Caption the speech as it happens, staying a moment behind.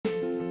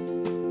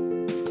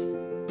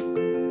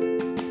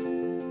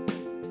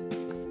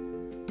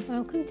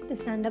Welcome to the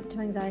Stand Up to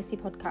Anxiety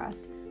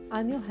podcast.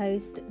 I'm your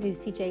host,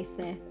 Lucy J.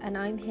 Smith, and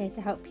I'm here to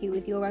help you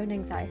with your own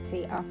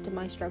anxiety after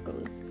my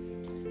struggles.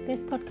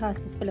 This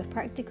podcast is full of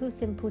practical,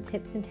 simple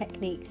tips and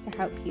techniques to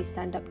help you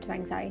stand up to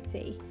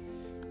anxiety.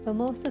 For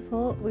more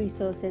support,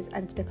 resources,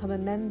 and to become a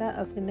member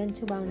of the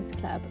Mental Wellness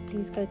Club,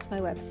 please go to my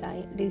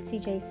website,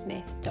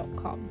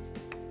 lucyjsmith.com.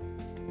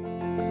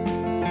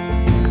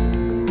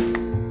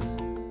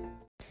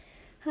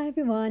 Hi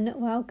everyone,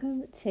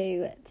 welcome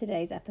to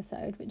today's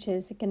episode, which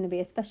is going to be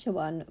a special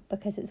one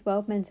because it's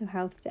World Mental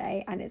Health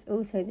Day and it's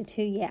also the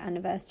 2-year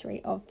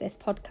anniversary of this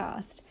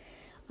podcast.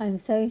 I'm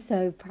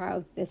so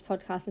proud this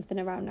podcast has been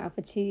around now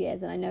for 2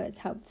 years, and I know it's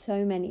helped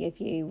so many of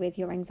you with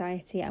your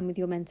anxiety and with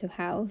your mental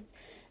health,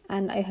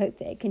 and I hope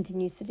that it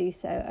continues to do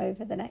so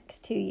over the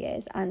next 2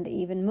 years and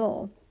even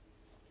more.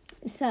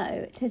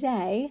 So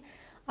today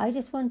I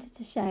just wanted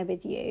to share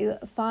with you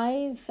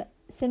 5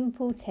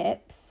 simple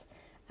tips,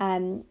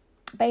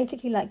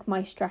 basically like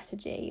my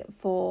strategy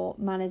for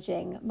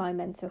managing my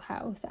mental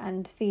health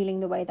and feeling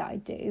the way that I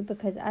do,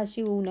 because as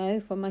you all know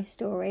from my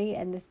story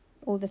and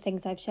all the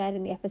things I've shared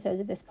in the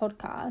episodes of this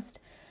podcast,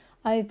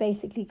 I've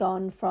basically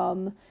gone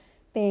from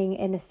being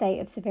in a state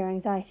of severe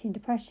anxiety and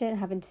depression,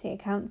 having to see a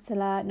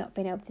counsellor, not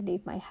being able to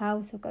leave my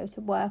house or go to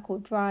work or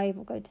drive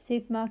or go to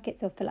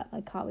supermarkets or fill up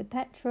my car with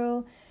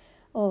petrol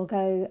or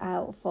go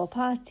out for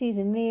parties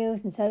and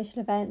meals and social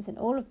events and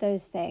all of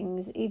those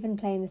things. Even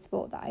playing the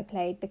sport that I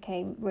played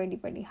became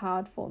really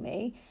hard for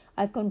me.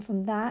 I've gone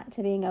from that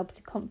to being able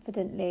to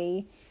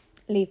confidently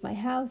leave my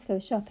house, go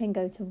shopping,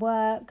 go to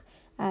work,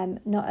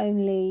 not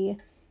only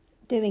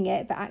doing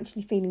it but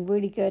actually feeling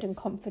really good and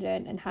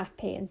confident and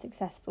happy and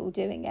successful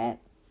doing it.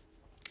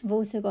 I've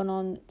also gone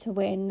on to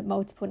win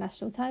multiple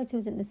national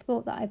titles in the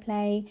sport that I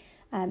play.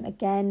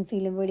 Again,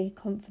 feeling really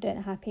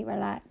confident, happy,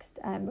 relaxed,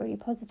 really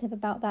positive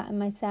about that in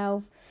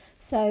myself.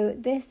 So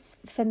this,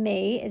 for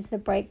me, is the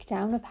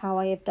breakdown of how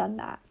I have done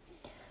that.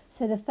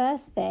 So the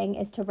first thing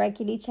is to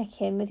regularly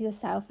check in with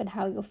yourself and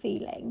how you're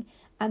feeling,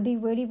 and be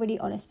really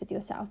honest with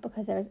yourself,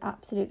 because there is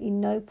absolutely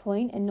no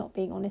point in not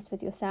being honest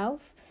with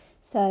yourself.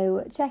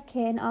 So check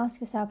in, ask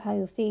yourself how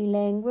you're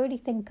feeling, really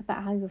think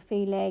about how you're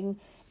feeling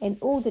in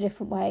all the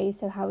different ways.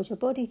 So how is your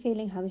body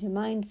feeling? How is your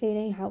mind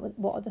feeling?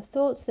 What are the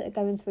thoughts that are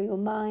going through your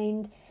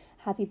mind?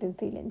 Have you been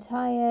feeling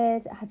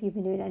tired? Have you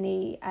been doing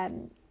any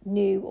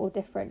new or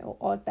different or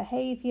odd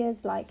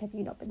behaviours? Like, have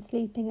you not been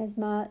sleeping as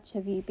much?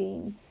 Have you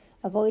been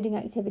avoiding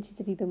activities?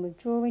 Have you been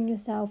withdrawing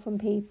yourself from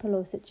people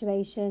or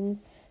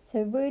situations?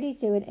 So really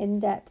do an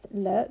in-depth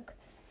look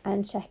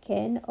and check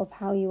in of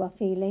how you are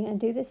feeling, and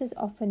do this as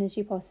often as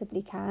you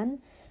possibly can.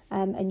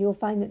 And you'll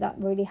find that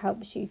really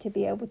helps you to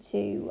be able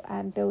to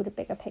build a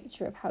bigger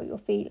picture of how you're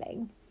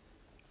feeling.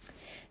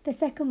 The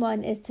second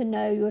one is to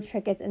know your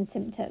triggers and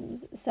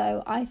symptoms.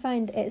 So I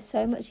find it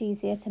so much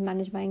easier to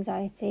manage my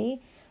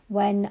anxiety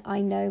when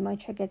I know my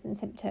triggers and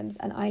symptoms,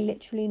 and I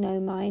literally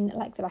know mine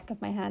like the back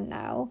of my hand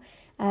now.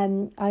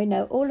 I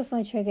know all of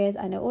my triggers,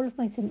 I know all of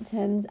my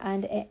symptoms,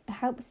 and it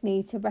helps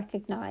me to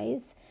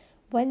recognise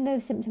when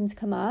those symptoms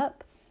come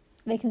up.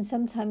 They can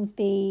sometimes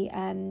be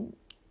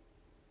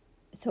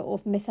sort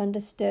of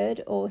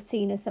misunderstood or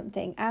seen as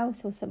something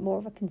else, or some more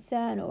of a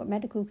concern or a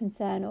medical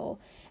concern or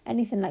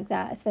anything like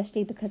that,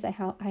 especially because I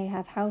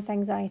have health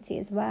anxiety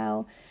as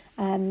well.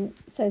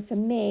 So for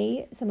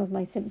me, some of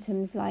my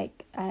symptoms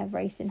like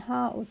racing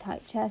heart or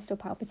tight chest or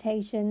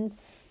palpitations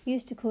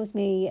used to cause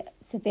me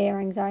severe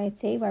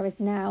anxiety,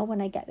 whereas now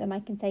when I get them, I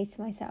can say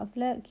to myself,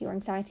 look, your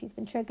anxiety has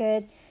been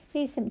triggered.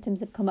 These symptoms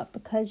have come up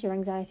because your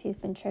anxiety has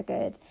been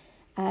triggered.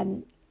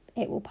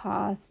 It will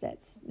pass.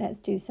 Let's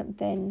do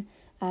something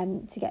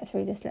to get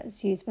through this.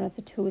 Let's use one of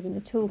the tools in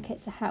the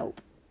toolkit to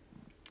help.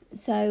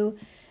 So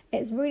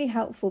it's really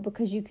helpful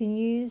because you can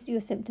use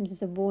your symptoms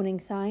as a warning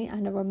sign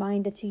and a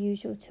reminder to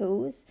use your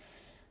tools.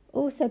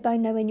 Also, by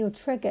knowing your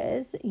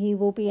triggers, you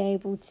will be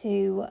able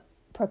to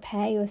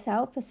prepare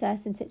yourself for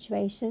certain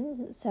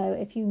situations. So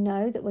if you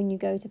know that when you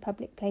go to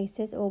public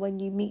places or when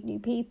you meet new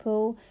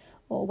people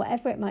or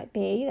whatever it might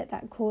be,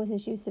 that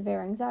causes you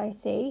severe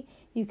anxiety,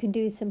 you can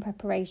do some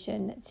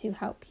preparation to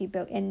help you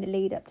build in the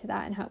lead up to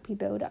that and help you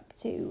build up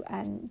to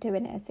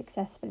doing it as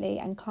successfully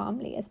and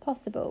calmly as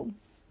possible.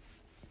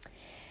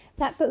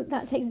 That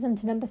takes us on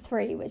to number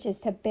 3, which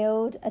is to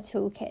build a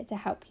toolkit to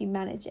help you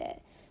manage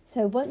it.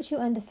 So once you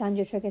understand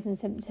your triggers and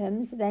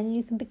symptoms, then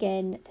you can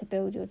begin to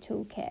build your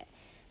toolkit.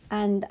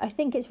 And I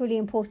think it's really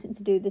important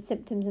to do the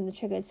symptoms and the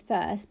triggers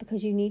first,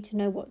 because you need to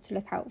know what to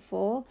look out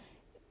for,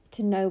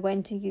 to know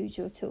when to use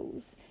your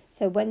tools.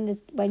 So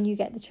when you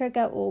get the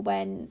trigger or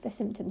when the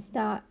symptoms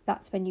start,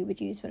 that's when you would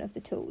use one of the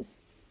tools.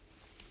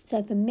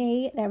 So for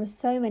me, there are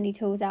so many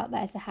tools out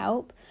there to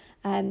help,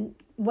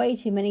 way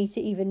too many to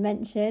even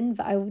mention,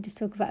 but I will just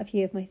talk about a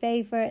few of my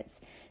favourites.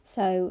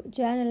 So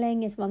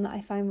journaling is one that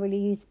I find really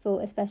useful,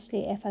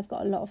 especially if I've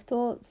got a lot of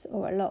thoughts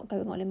or a lot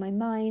going on in my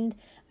mind.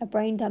 A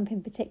brain dump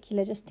in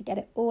particular, just to get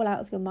it all out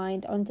of your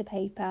mind onto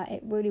paper.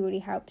 It really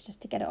helps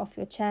just to get it off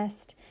your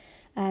chest.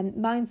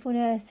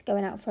 Mindfulness,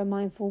 going out for a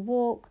mindful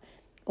walk,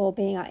 or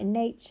being out in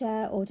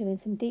nature or doing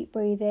some deep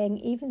breathing.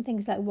 Even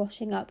things like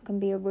washing up can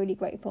be a really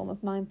great form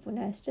of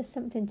mindfulness, just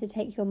something to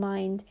take your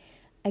mind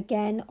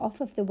again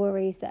off of the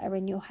worries that are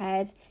in your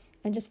head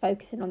and just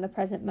focusing on the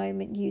present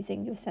moment.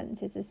 Using your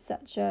senses is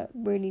such a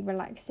really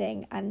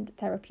relaxing and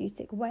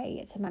therapeutic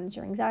way to manage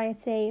your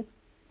anxiety.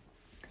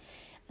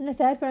 And the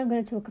third one I'm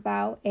going to talk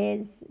about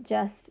is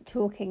just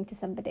talking to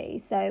somebody.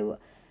 So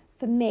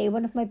for me,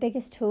 one of my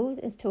biggest tools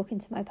is talking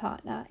to my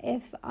partner.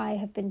 If I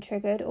have been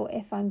triggered or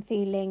if I'm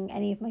feeling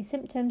any of my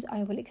symptoms,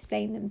 I will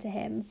explain them to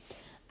him.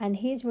 And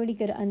he's really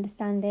good at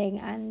understanding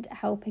and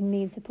helping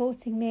me and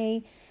supporting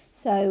me.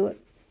 So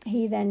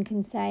he then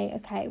can say,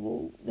 okay,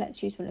 well,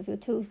 let's use one of your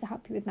tools to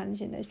help you with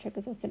managing those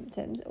triggers or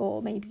symptoms.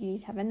 Or maybe you need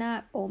to have a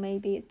nap, or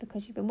maybe it's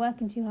because you've been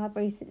working too hard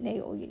recently,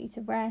 or you need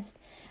to rest.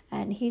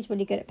 And he's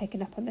really good at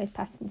picking up on those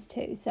patterns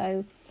too.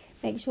 So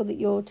make sure that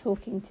you're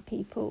talking to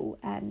people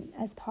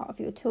as part of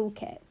your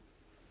toolkit.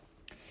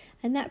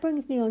 And that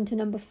brings me on to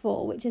number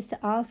 4, which is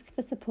to ask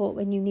for support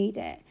when you need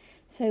it.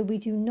 So we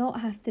do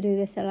not have to do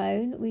this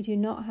alone. We do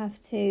not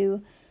have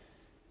to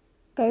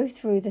go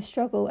through the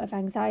struggle of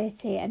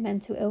anxiety and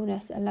mental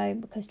illness alone,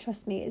 because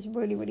trust me, it's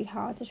really, really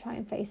hard to try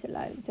and face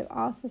alone. So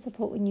ask for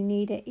support when you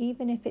need it,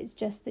 even if it's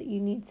just that you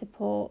need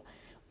support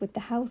with the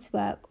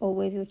housework or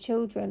with your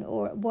children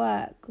or at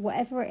work,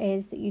 whatever it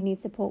is that you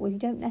need support with. You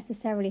don't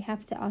necessarily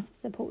have to ask for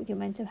support with your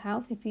mental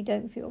health if you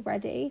don't feel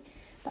ready,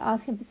 but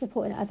asking for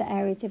support in other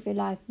areas of your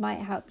life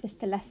might help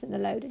just to lessen the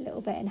load a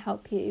little bit and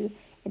help you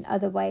in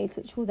other ways,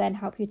 which will then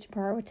help you to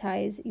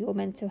prioritize your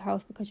mental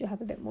health because you'll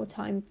have a bit more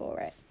time for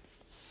it.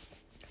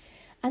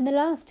 And the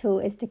last tool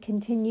is to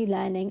continue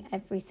learning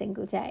every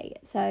single day.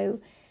 So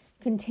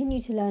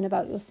continue to learn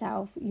about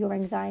yourself, your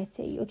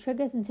anxiety. Your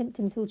triggers and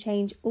symptoms will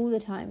change all the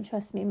time.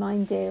 Trust me,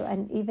 mine do.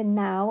 And even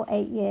now,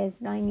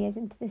 9 years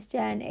into this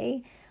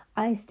journey,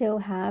 I still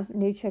have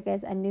new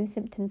triggers and new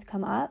symptoms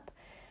come up.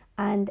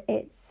 And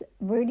it's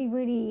really,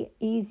 really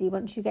easy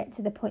once you get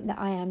to the point that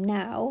I am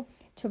now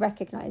to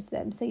recognize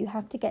them. So you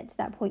have to get to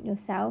that point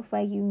yourself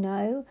where you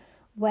know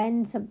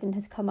when something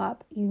has come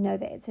up, you know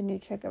that it's a new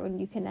trigger, and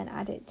you can then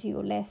add it to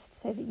your list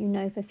so that you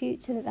know for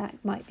future that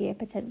might be a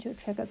potential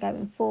trigger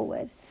going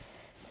forward.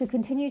 So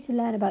continue to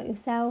learn about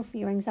yourself,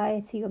 your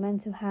anxiety, your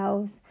mental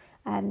health,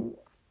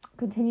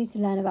 continue to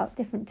learn about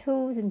different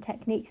tools and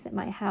techniques that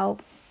might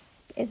help.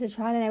 It's a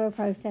trial and error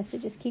process, so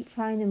just keep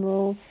trying them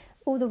all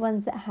the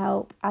ones that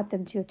help, add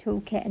them to your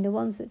toolkit, and the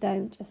ones that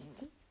don't,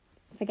 just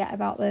forget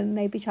about them.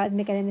 Maybe try them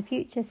again in the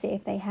future, see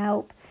if they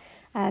help.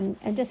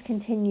 And just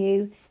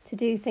continue to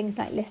do things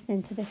like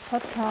listening to this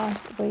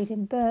podcast,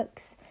 reading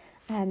books,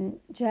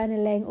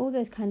 journaling, all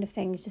those kind of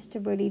things, just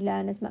to really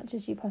learn as much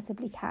as you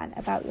possibly can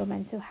about your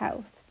mental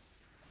health.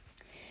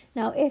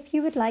 Now, if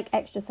you would like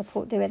extra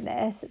support doing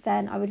this,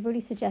 then I would really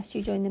suggest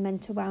you join the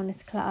Mental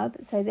Wellness Club.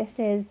 So this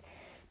is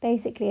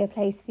basically a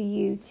place for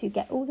you to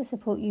get all the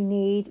support you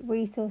need,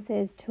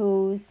 resources,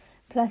 tools,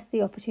 plus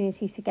the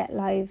opportunity to get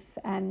live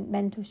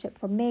mentorship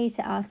from me,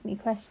 to ask me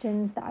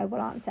questions that I will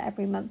answer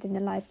every month in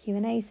the live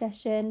Q&A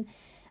session.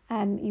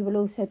 You will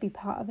also be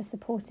part of a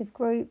supportive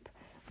group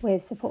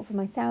with support from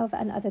myself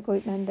and other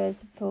group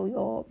members for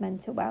your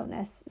mental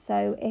wellness.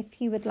 So if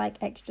you would like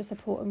extra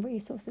support and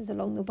resources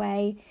along the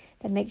way,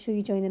 then make sure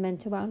you join the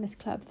Mental Wellness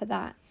Club for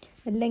that.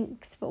 The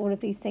links for all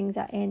of these things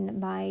are in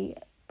my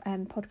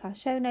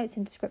podcast show notes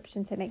and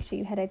description, so make sure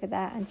you head over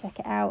there and check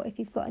it out. If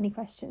you've got any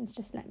questions,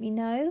 just let me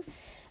know.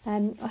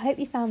 I hope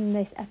you found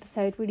this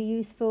episode really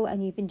useful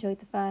and you've enjoyed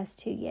the first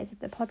 2 years of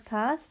the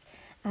podcast,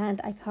 and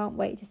I can't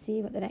wait to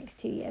see what the next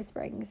 2 years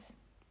brings.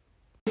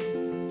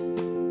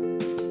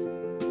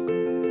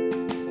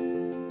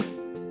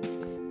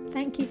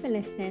 Thank you for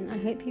listening. I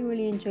hope you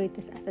really enjoyed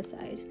this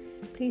episode.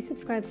 Please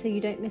subscribe so you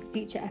don't miss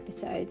future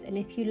episodes, and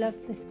if you love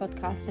this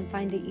podcast and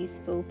find it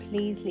useful,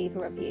 please leave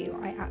a review.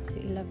 I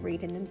absolutely love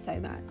reading them so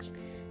much.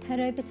 Head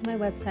over to my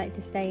website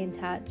to stay in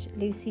touch,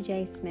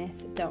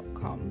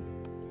 lucyjsmith.com.